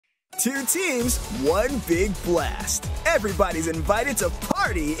Two teams, one big blast. Everybody's invited to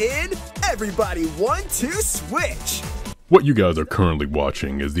party in Everybody Want to Switch. What you guys are currently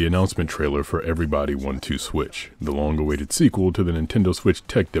watching is the announcement trailer for Everybody Want to Switch, the long-awaited sequel to the Nintendo Switch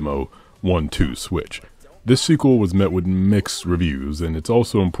tech demo, Want to Switch. This sequel was met with mixed reviews, and it's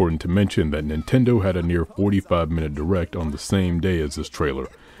also important to mention that Nintendo had a near 45-minute direct on the same day as this trailer,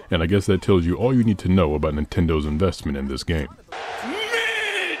 and I guess that tells you all you need to know about Nintendo's investment in this game.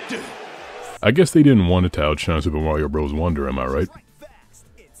 I guess they didn't want it to outshine Super Mario Bros. Wonder, am I right?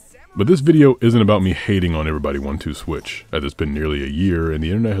 But this video isn't about me hating on Everybody Want to Switch, as it's been nearly a year and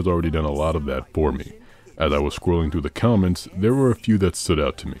the internet has already done a lot of that for me. As I was scrolling through the comments, there were a few that stood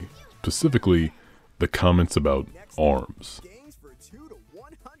out to me, specifically the comments about ARMS.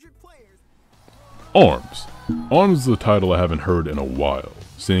 ARMS. ARMS is a title I haven't heard in a while,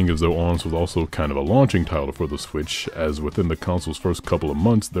 seeing as though ARMS was also kind of a launching title for the Switch, as within the console's first couple of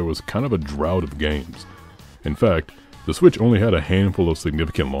months there was kind of a drought of games. In fact, the Switch only had a handful of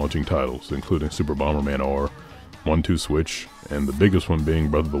significant launching titles, including Super Bomberman R, Want to Switch, and the biggest one being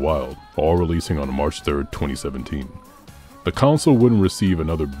Breath of the Wild, all releasing on March 3rd, 2017. The console wouldn't receive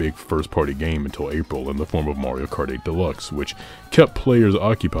another big first-party game until April in the form of Mario Kart 8 Deluxe, which kept players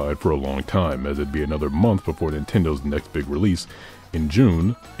occupied for a long time, as it'd be another month before Nintendo's next big release in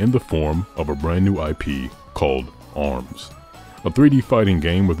June in the form of a brand new IP called ARMS, a 3D fighting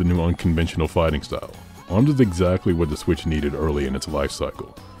game with a new unconventional fighting style. ARMS is exactly what the Switch needed early in its life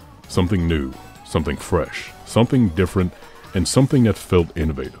cycle. Something new, something fresh, something different, and something that felt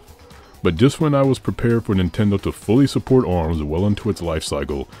innovative. But just when I was prepared for Nintendo to fully support ARMS well into its life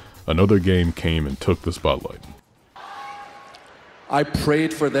cycle, another game came and took the spotlight. I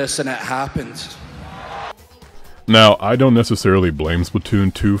prayed for this and it happened. Now, I don't necessarily blame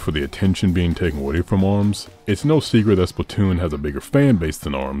Splatoon 2 for the attention being taken away from ARMS. It's no secret that Splatoon has a bigger fan base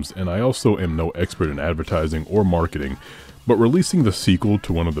than ARMS, and I also am no expert in advertising or marketing, but releasing the sequel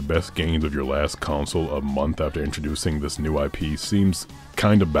to one of the best games of your last console a month after introducing this new IP seems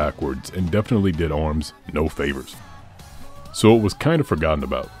kinda backwards, and definitely did ARMS no favors. So it was kinda forgotten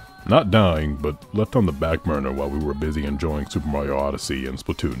about. Not dying, but left on the back burner while we were busy enjoying Super Mario Odyssey and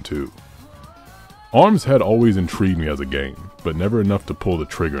Splatoon 2. ARMS had always intrigued me as a game, but never enough to pull the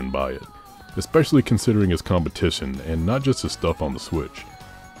trigger and buy it, especially considering its competition and not just the stuff on the Switch.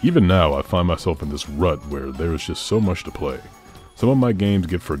 Even now, I find myself in this rut where there is just so much to play. Some of my games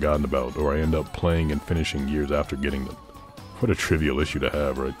get forgotten about, or I end up playing and finishing years after getting them. What a trivial issue to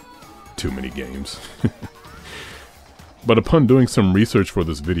have, right? Too many games. But upon doing some research for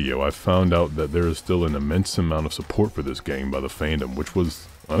this video, I found out that there is still an immense amount of support for this game by the fandom, which was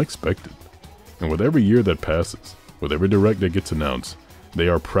unexpected. And with every year that passes, with every direct that gets announced, they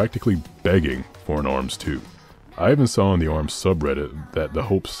are practically begging for an ARMS 2. I even saw on the ARMS subreddit that the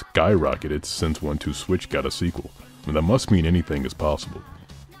hopes skyrocketed since Want to Switch got a sequel, and that must mean anything is possible.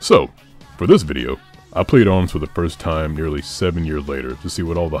 So, for this video, I played ARMS for the first time nearly 7 years later to see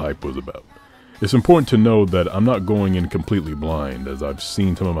what all the hype was about. It's important to know that I'm not going in completely blind, as I've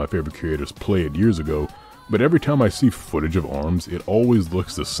seen some of my favorite creators play it years ago, but every time I see footage of ARMS, it always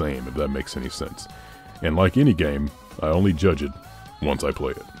looks the same, if that makes any sense. And like any game, I only judge it once I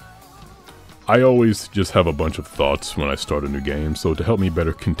play it. I always just have a bunch of thoughts when I start a new game, so to help me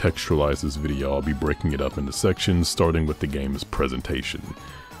better contextualize this video, I'll be breaking it up into sections, starting with the game's presentation.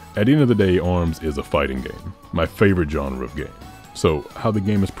 At the end of the day, ARMS is a fighting game, my favorite genre of game. So how the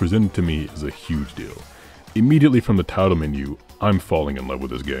game is presented to me is a huge deal. Immediately from the title menu, I'm falling in love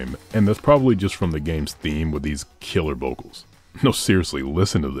with this game, and that's probably just from the game's theme with these killer vocals. No, seriously,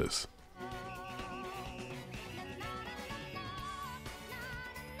 listen to this.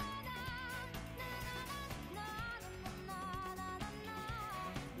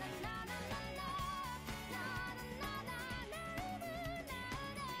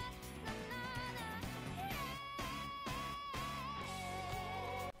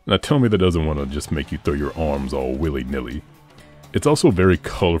 Now tell me that doesn't want to just make you throw your arms all willy-nilly. It's also very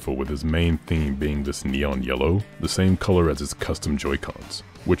colorful, with its main theme being this neon yellow, the same color as its custom Joy-Cons,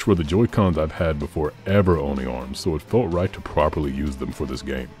 which were the Joy-Cons I've had before ever owning ARMS, so it felt right to properly use them for this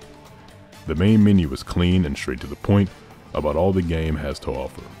game. The main menu is clean and straight to the point about all the game has to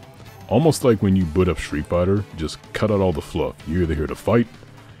offer. Almost like when you boot up Street Fighter, just cut out all the fluff. You're either here to fight,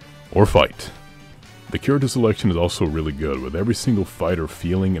 or fight. The character selection is also really good, with every single fighter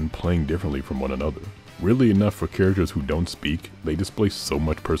feeling and playing differently from one another. Weirdly enough, for characters who don't speak, they display so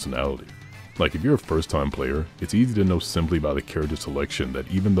much personality. Like, if you're a first-time player, it's easy to know simply by the character selection that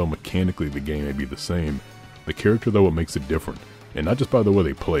even though mechanically the game may be the same, the character though what makes it different, and not just by the way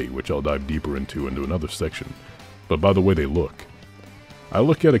they play, which I'll dive deeper into another section, but by the way they look. I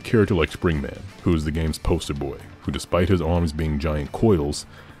look at a character like Springman, who is the game's poster boy, who despite his arms being giant coils,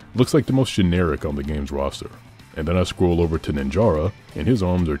 looks like the most generic on the game's roster. And then I scroll over to Ninjara, and his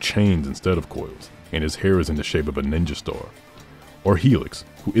arms are chains instead of coils, and his hair is in the shape of a ninja star. Or Helix,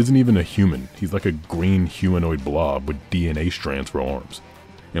 who isn't even a human, he's like a green humanoid blob with DNA strands for arms.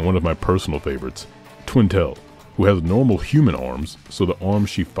 And one of my personal favorites, Twintelle, who has normal human arms, so the arms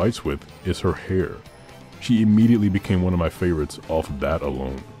she fights with is her hair. She immediately became one of my favorites off of that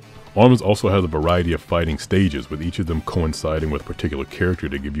alone. ARMS also has a variety of fighting stages, with each of them coinciding with a particular character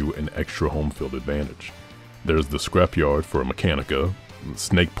to give you an extra home field advantage. There's the Scrapyard for Mechanica,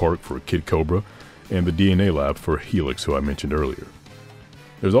 Snake Park for Kid Cobra, and the DNA Lab for Helix, who I mentioned earlier.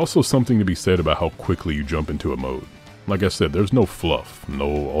 There's also something to be said about how quickly you jump into a mode. Like I said, there's no fluff,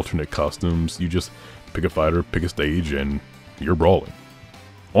 no alternate costumes, you just pick a fighter, pick a stage, and you're brawling.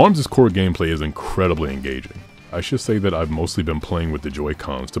 ARMS' core gameplay is incredibly engaging. I should say that I've mostly been playing with the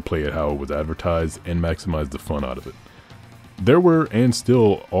Joy-Cons to play it how it was advertised and maximize the fun out of it. There were, and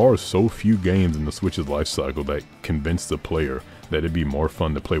still are, so few games in the Switch's lifecycle that convinced the player that it'd be more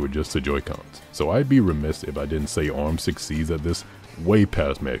fun to play with just the Joy-Cons. So I'd be remiss if I didn't say ARMS succeeds at this way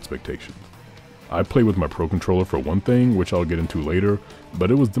past my expectations. I play with my Pro Controller for one thing, which I'll get into later,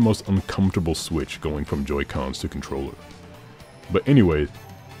 but it was the most uncomfortable switch going from Joy-Cons to controller. But anyway,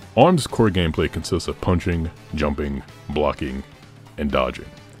 ARMS' core gameplay consists of punching, jumping, blocking, and dodging.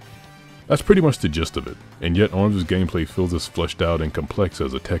 That's pretty much the gist of it, and yet ARMS' gameplay feels as fleshed out and complex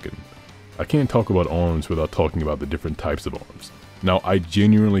as a Tekken. I can't talk about ARMS without talking about the different types of ARMS. Now, I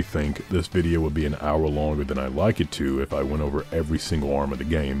genuinely think this video would be an hour longer than I'd like it to if I went over every single ARM of the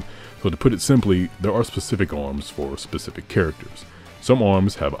game, so to put it simply, there are specific ARMS for specific characters. Some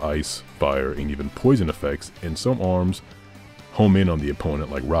ARMS have ice, fire, and even poison effects, and some ARMS home in on the opponent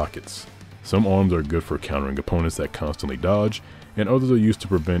like rockets. Some ARMS are good for countering opponents that constantly dodge, and others are used to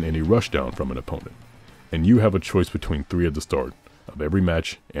prevent any rushdown from an opponent. And you have a choice between 3 at the start of every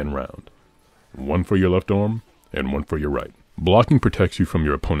match and round. One for your left arm, and one for your right. Blocking protects you from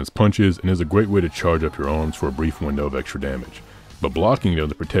your opponent's punches and is a great way to charge up your arms for a brief window of extra damage, but blocking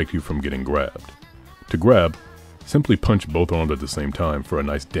doesn't protect you from getting grabbed. To grab, simply punch both arms at the same time for a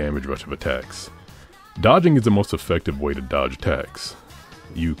nice damage rush of attacks. Dodging is the most effective way to dodge attacks.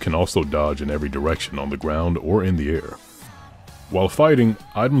 You can also dodge in every direction on the ground or in the air. While fighting,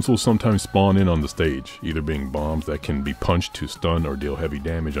 items will sometimes spawn in on the stage, either being bombs that can be punched to stun or deal heavy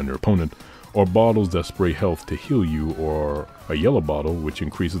damage on your opponent, or bottles that spray health to heal you, or a yellow bottle which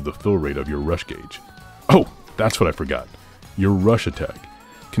increases the fill rate of your rush gauge. Oh, that's what I forgot. Your rush attack.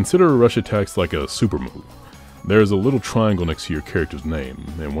 Consider rush attacks like a super move. There is a little triangle next to your character's name,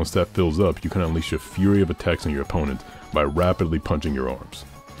 and once that fills up, you can unleash a fury of attacks on your opponent by rapidly punching your arms.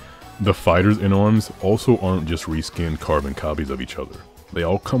 The fighters in ARMS also aren't just reskinned carbon copies of each other. They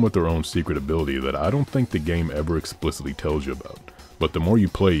all come with their own secret ability that I don't think the game ever explicitly tells you about, but the more you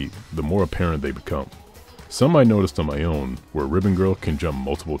play, the more apparent they become. Some I noticed on my own, where Ribbon Girl can jump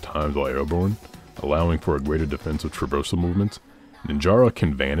multiple times while airborne, allowing for a greater defensive traversal movement. Ninjara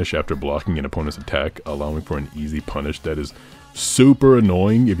can vanish after blocking an opponent's attack, allowing for an easy punish that is super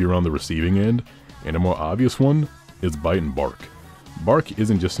annoying if you're on the receiving end, and a more obvious one is Bite and Bark. Bark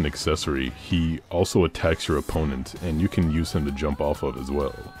isn't just an accessory, he also attacks your opponent, and you can use him to jump off of as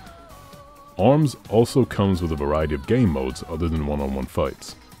well. ARMS also comes with a variety of game modes other than one-on-one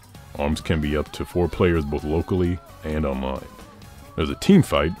fights. ARMS can be up to 4 players both locally and online. There's a team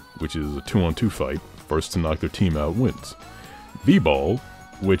fight, which is a 2-on-2 fight, first to knock their team out wins. V-Ball,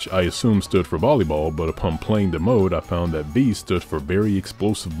 which I assumed stood for volleyball, but upon playing the mode I found that V stood for Very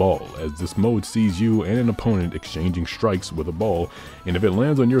Explosive Ball, as this mode sees you and an opponent exchanging strikes with a ball, and if it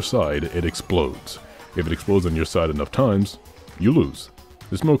lands on your side, it explodes. If it explodes on your side enough times, you lose.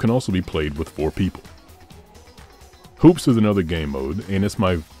 This mode can also be played with 4 people. Hoops is another game mode, and it's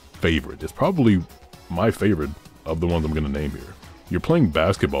my favorite. It's probably my favorite of the ones I'm going to name here. You're playing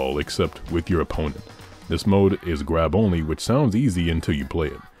basketball, except with your opponent. This mode is grab only, which sounds easy until you play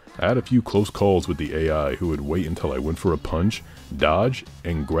it. I had a few close calls with the AI who would wait until I went for a punch, dodge,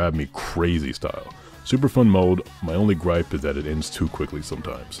 and grab me crazy style. Super fun mode, my only gripe is that it ends too quickly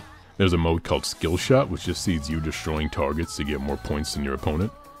sometimes. There's a mode called Skill Shot, which just sees you destroying targets to get more points than your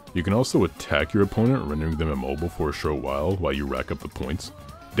opponent. You can also attack your opponent, rendering them immobile for a short while you rack up the points.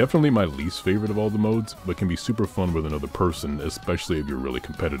 Definitely my least favorite of all the modes, but can be super fun with another person, especially if you're really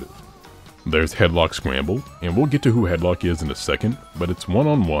competitive. There's Headlock Scramble, and we'll get to who Headlock is in a second, but it's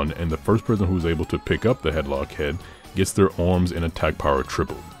one-on-one, and the first person who's able to pick up the Headlock head gets their arms and attack power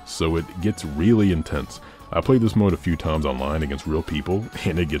tripled, so it gets really intense. I played this mode a few times online against real people,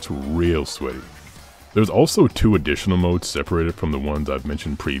 and it gets real sweaty. There's also 2 additional modes separated from the ones I've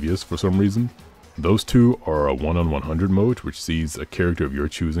mentioned previous for some reason. Those 2 are a 1-on-100 mode, which sees a character of your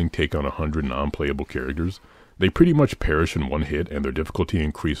choosing take on 100 non-playable characters. They pretty much perish in one hit, and their difficulty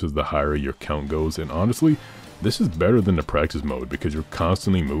increases the higher your count goes, and honestly, this is better than the practice mode because you're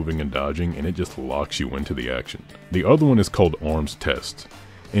constantly moving and dodging and it just locks you into the action. The other one is called Arms Test,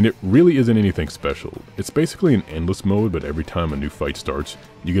 and it really isn't anything special. It's basically an endless mode, but every time a new fight starts,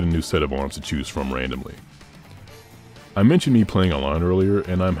 you get a new set of arms to choose from randomly. I mentioned me playing online earlier,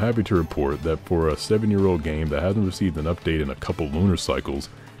 and I'm happy to report that for a 7-year-old game that hasn't received an update in a couple lunar cycles,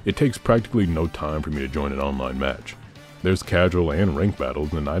 it takes practically no time for me to join an online match. There's casual and ranked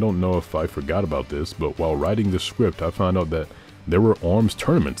battles, and I don't know if I forgot about this, but while writing this script I found out that there were ARMS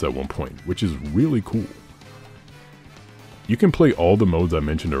tournaments at one point, which is really cool. You can play all the modes I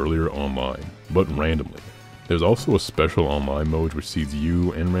mentioned earlier online, but randomly. There's also a special online mode which sees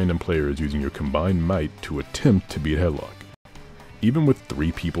you and random players using your combined might to attempt to beat Headlock. Even with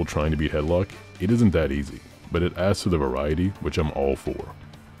 3 people trying to beat Headlock, it isn't that easy, but it adds to the variety, which I'm all for.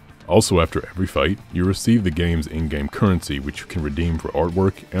 Also, after every fight, you receive the game's in-game currency, which you can redeem for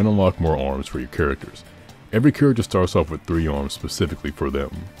artwork and unlock more arms for your characters. Every character starts off with 3 arms specifically for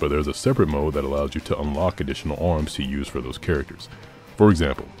them, but there's a separate mode that allows you to unlock additional arms to use for those characters. For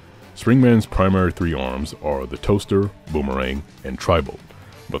example, Springman's primary 3 arms are the Toaster, Boomerang, and Tribolt,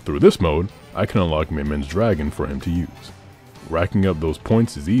 but through this mode, I can unlock Min Min's Dragon for him to use. Racking up those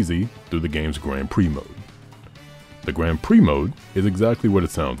points is easy through the game's Grand Prix mode. The Grand Prix mode is exactly what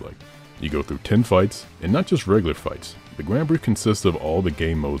it sounds like. You go through 10 fights, and not just regular fights. The Grand Prix consists of all the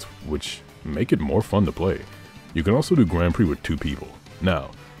game modes which make it more fun to play. You can also do Grand Prix with 2 people.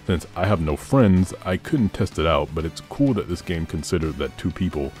 Now, since I have no friends, I couldn't test it out, but it's cool that this game considered that 2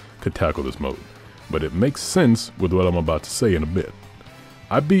 people could tackle this mode. But it makes sense with what I'm about to say in a bit.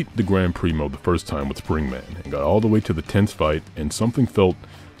 I beat the Grand Prix mode the first time with Springman, and got all the way to the 10th fight, and something felt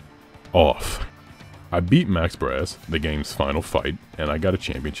off. I beat Max Brass, the game's final fight, and I got a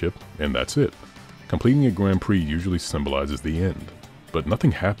championship, and that's it. Completing a Grand Prix usually symbolizes the end, but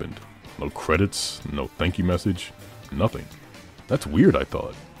nothing happened. No credits, no thank you message, nothing. That's weird, I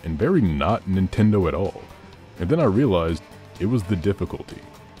thought, and very not Nintendo at all. And then I realized it was the difficulty.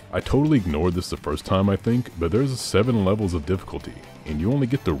 I totally ignored this the first time, I think, but there's 7 levels of difficulty, and you only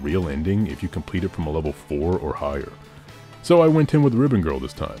get the real ending if you complete it from a level 4 or higher. So I went in with Ribbon Girl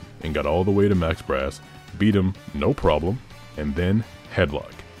this time, and got all the way to Max Brass, beat him, no problem, and then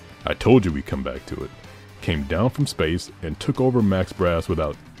Headlock. I told you we'd come back to it. Came down from space, and took over Max Brass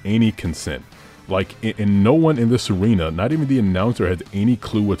without any consent. Like, and no one in this arena, not even the announcer, has any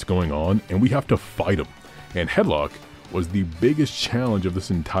clue what's going on, and we have to fight him. And Headlock was the biggest challenge of this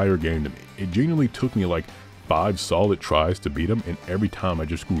entire game to me. It genuinely took me like 5 solid tries to beat him, and every time I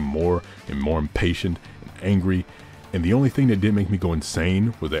just grew more and more impatient and angry. And the only thing that did make me go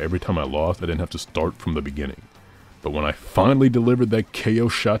insane was that every time I lost, I didn't have to start from the beginning. But when I finally delivered that KO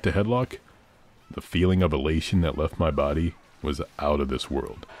shot to Headlock, the feeling of elation that left my body was out of this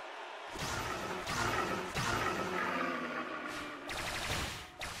world.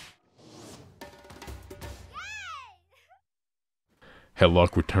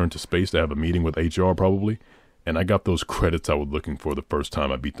 Headlock returned to space to have a meeting with HR probably, and I got those credits I was looking for the first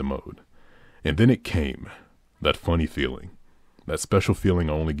time I beat the mode. And then it came. That funny feeling. That special feeling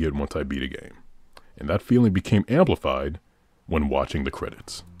I only get once I beat a game. And that feeling became amplified when watching the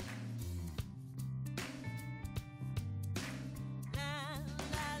credits.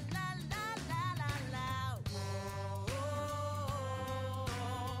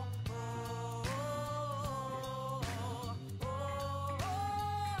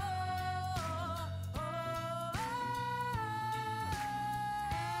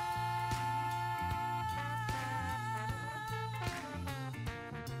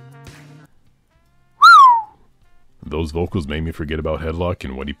 Those vocals made me forget about Headlock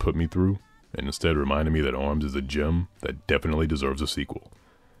and what he put me through, and instead reminded me that ARMS is a gem that definitely deserves a sequel.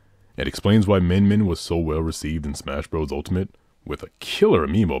 It explains why Min Min was so well received in Smash Bros. Ultimate, with a killer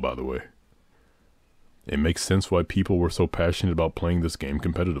amiibo by the way. It makes sense why people were so passionate about playing this game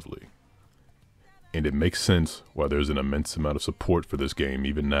competitively. And it makes sense why there's an immense amount of support for this game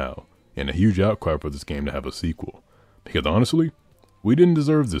even now, and a huge outcry for this game to have a sequel. Because honestly, we didn't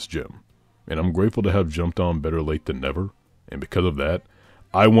deserve this gem. And I'm grateful to have jumped on better late than never, and because of that,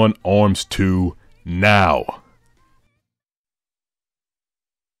 I want ARMS 2 now!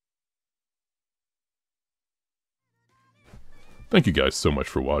 Thank you guys so much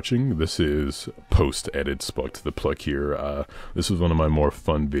for watching. This is post-edit Spuck to the Pluck here. This was one of my more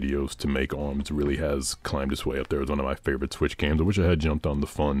fun videos to make. ARMS really has climbed its way up there as one of my favorite Switch games. I wish I had jumped on the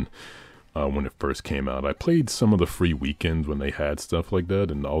fun when it first came out. I played some of the free weekends when they had stuff like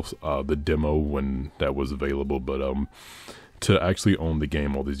that, and also the demo when that was available. But to actually own the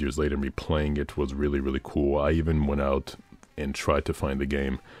game all these years later and be playing it was really, really cool. I even went out and tried to find the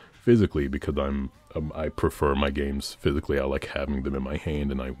game physically because I prefer my games physically. I like having them in my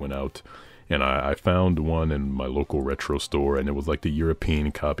hand, and I went out and I found one in my local retro store, and it was like the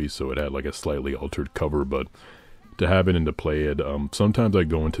European copy, so it had like a slightly altered cover, but to have it and to play it, sometimes I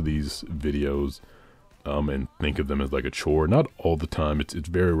go into these videos and think of them as like a chore. Not all the time. It's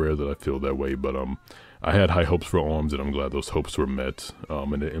very rare that I feel that way, but I had high hopes for ARMS, and I'm glad those hopes were met.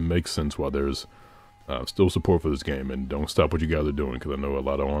 And it makes sense why there's still support for this game. And don't stop what you guys are doing, because I know a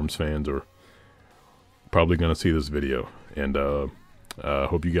lot of ARMS fans are probably going to see this video. And I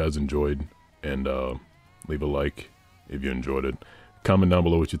hope you guys enjoyed, and leave a like if you enjoyed it. Comment down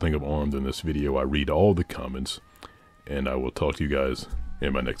below what you think of ARMS in this video. I read all the comments, and I will talk to you guys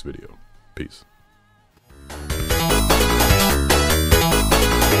in my next video. Peace.